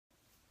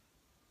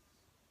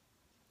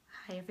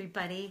Hi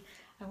everybody.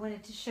 I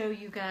wanted to show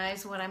you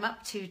guys what I'm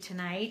up to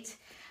tonight.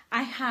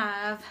 I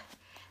have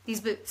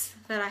these boots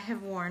that I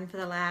have worn for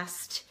the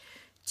last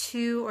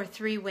 2 or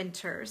 3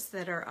 winters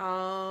that are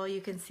all,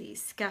 you can see,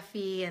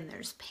 scuffy, and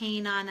there's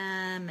paint on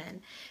them,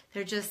 and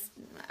they're just,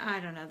 I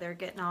don't know, they're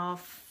getting all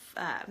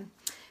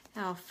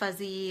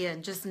fuzzy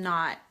and just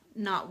not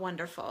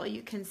wonderful.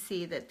 You can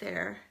see that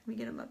they're, let me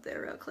get them up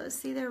there real close.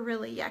 See, they're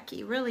really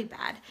yucky, really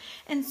bad.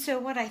 And so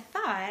what I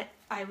thought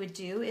I would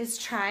do is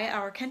try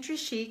our Country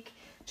Chic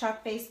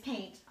chalk-based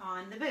paint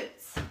on the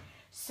boots.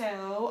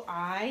 So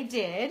I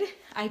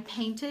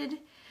painted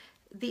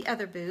the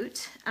other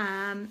boot,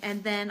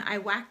 and then I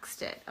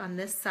waxed it on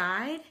this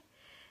side,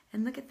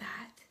 and look at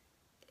that.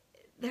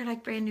 They're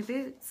like brand new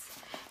boots,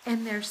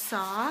 and they're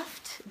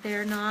soft.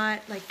 They're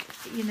not like,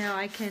 you know,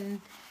 I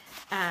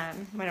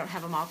don't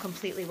have them all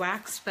completely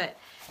waxed, but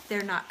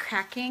they're not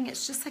cracking.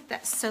 It's just like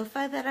that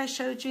sofa that I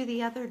showed you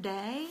the other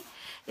day.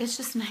 It's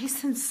just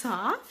nice and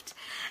soft,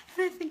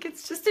 and I think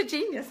it's just a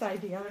genius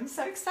idea. I'm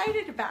so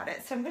excited about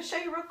it. So I'm going to show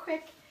you real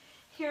quick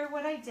here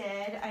what I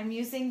did. I'm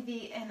using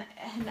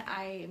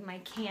my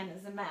can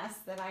is a mess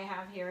that I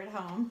have here at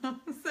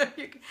home.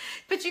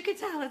 But you can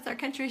tell it's our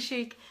Country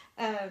Chic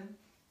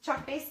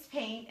chalk-based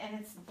paint, and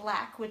it's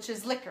black, which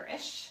is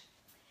licorice.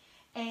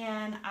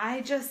 And I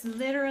just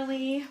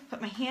literally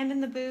put my hand in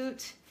the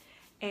boot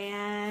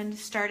and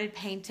started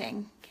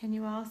painting. Can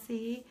you all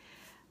see?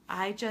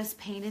 I just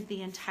painted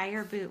the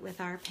entire boot with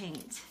our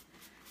paint.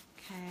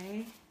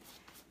 Okay.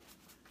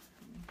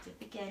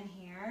 Dip again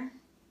here.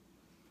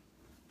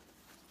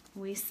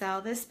 We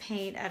sell this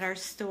paint at our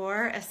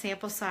store. A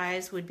sample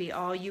size would be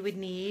all you would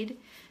need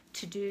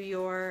to do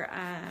your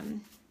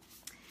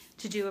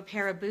to do a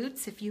pair of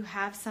boots. If you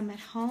have some at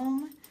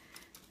home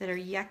that are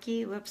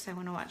yucky, whoops, I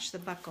want to watch the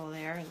buckle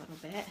there a little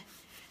bit.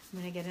 I'm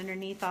going to get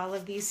underneath all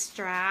of these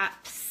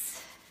straps.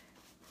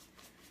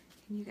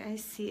 Can you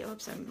guys see?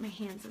 Oops, my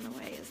hand's in the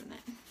way, isn't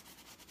it?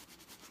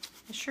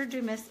 I sure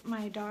do miss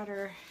my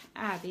daughter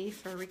Abby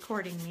for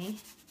recording me.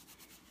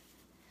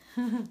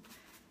 But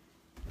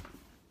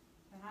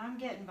I'm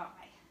getting by.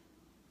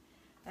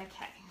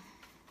 Okay.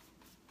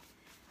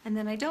 And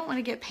then I don't want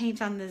to get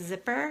paint on the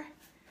zipper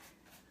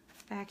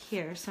back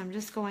here, so I'm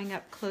just going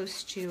up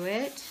close to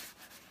it.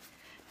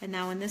 And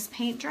now when this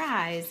paint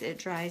dries, it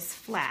dries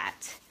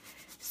flat.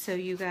 So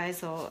you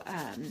guys will,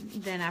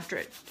 then after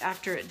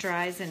it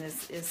dries and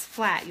is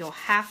flat, you'll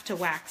have to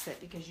wax it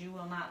because you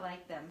will not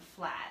like them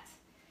flat.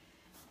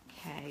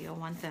 Okay, you'll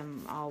want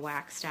them all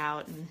waxed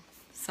out and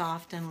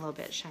soft and a little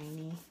bit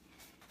shiny.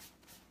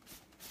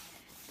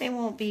 They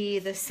won't be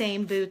the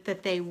same boot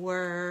that they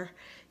were,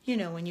 you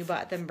know, when you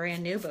bought them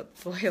brand new,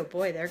 but boy, oh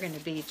boy, they're going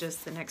to be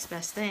just the next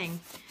best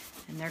thing.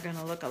 And they're going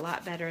to look a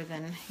lot better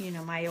than, you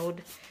know, my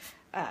old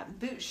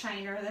boot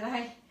shiner that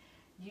I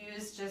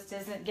use just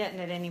isn't getting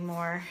it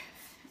anymore.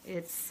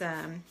 It's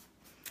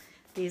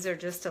these are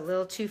just a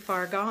little too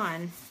far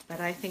gone, but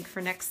I think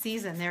for next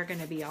season they're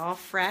going to be all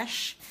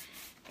fresh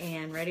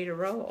and ready to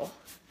roll.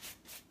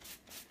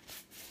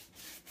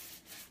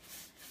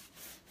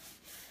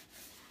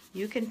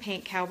 You can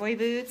paint cowboy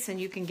boots, and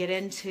you can get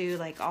into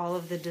like all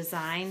of the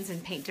designs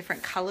and paint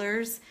different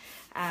colors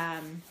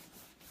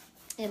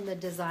in the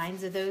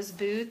designs of those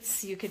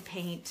boots. You could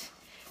paint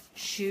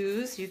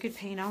shoes, you could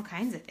paint all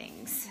kinds of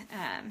things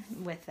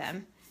with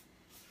them.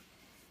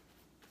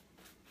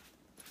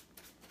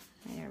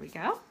 There we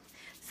go.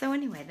 So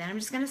anyway, then I'm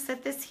just going to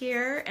set this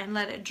here and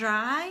let it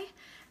dry.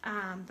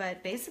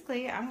 But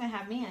basically, I'm going to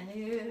have me a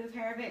new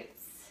pair of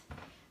boots.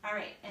 All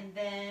right, and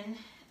then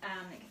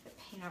let me get the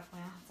paint off.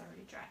 Well, it's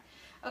already dry.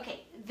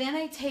 Okay, then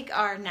I take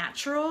our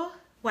natural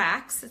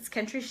wax. It's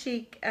Country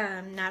Chic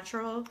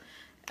natural,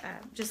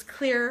 just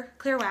clear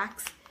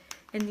wax,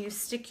 and you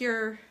stick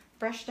your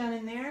brush down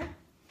in there.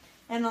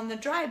 And on the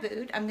dry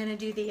boot, I'm going to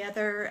do the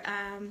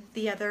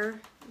other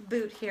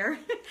boot here.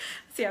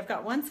 See, I've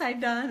got one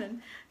side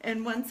done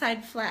and one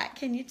side flat.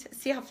 Can you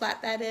see how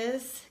flat that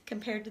is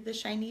compared to the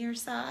shinier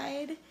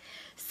side?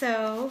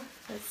 So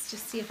let's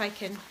just see if I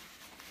can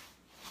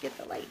get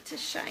the light to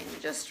shine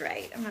just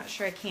right. I'm not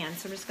sure I can,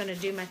 so I'm just going to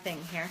do my thing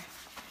here.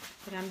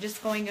 But I'm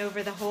just going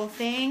over the whole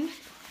thing.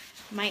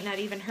 Might not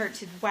even hurt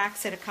to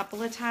wax it a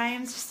couple of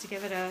times just to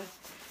give it a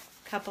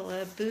couple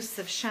of boosts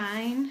of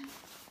shine.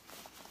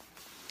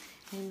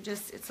 And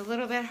just, it's a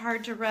little bit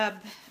hard to rub,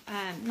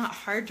 not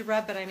hard to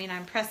rub, but I mean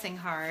I'm pressing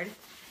hard.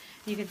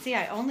 You can see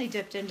I only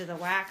dipped into the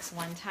wax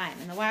one time,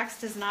 and the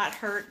wax does not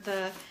hurt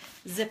the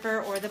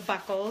zipper or the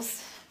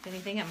buckles. If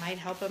anything, it might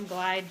help them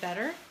glide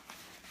better.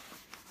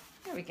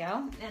 There we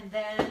go. And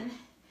then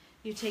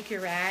you take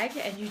your rag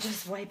and you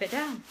just wipe it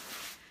down.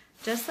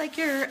 Just like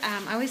I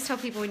always tell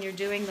people when you're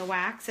doing the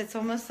wax, it's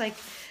almost like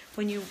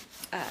when you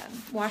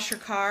wash your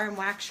car and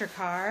wax your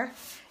car.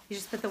 You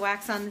just put the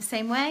wax on the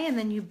same way, and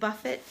then you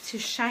buff it to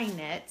shine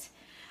it.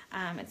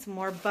 It's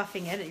more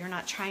buffing it. You're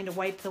not trying to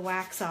wipe the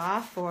wax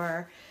off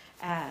or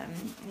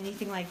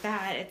anything like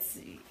that.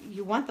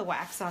 You want the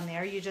wax on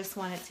there. You just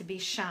want it to be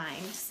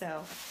shined.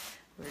 So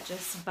we're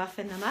just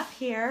buffing them up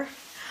here.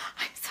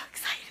 I'm so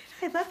excited.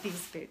 I love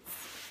these boots.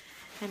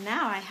 And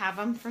now I have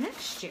them for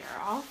next year,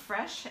 all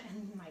fresh,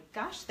 and my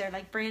gosh, they're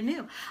like brand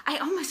new. I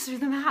almost threw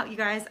them out, you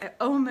guys. I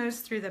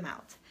almost threw them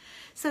out.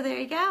 So there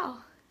you go.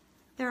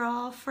 They're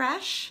all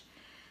fresh.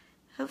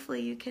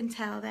 Hopefully you can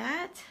tell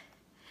that.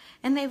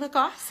 And they look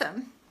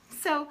awesome.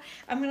 So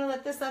I'm gonna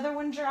let this other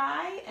one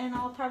dry, and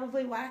I'll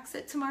probably wax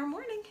it tomorrow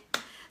morning.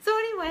 So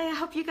anyway, I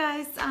hope you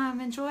guys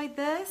enjoyed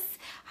this.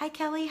 Hi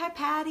Kelly, hi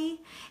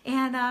Patty.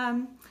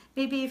 And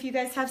maybe if you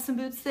guys have some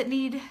boots that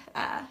need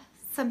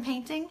some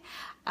painting,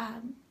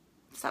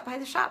 stop by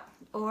the shop,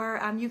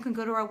 or you can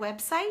go to our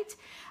website.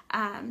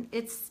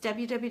 It's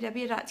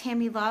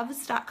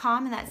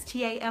www.tammyloves.com, and that's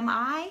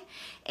T-A-M-I,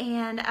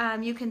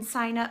 and you can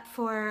sign up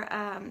for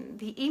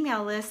the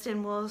email list,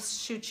 and we'll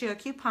shoot you a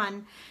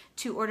coupon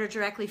to order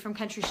directly from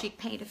Country Chic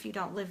Paint. If you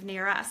don't live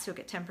near us, you'll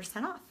get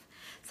 10% off.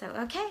 So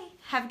okay,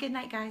 have a good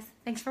night, guys.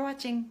 Thanks for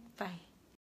watching. Bye.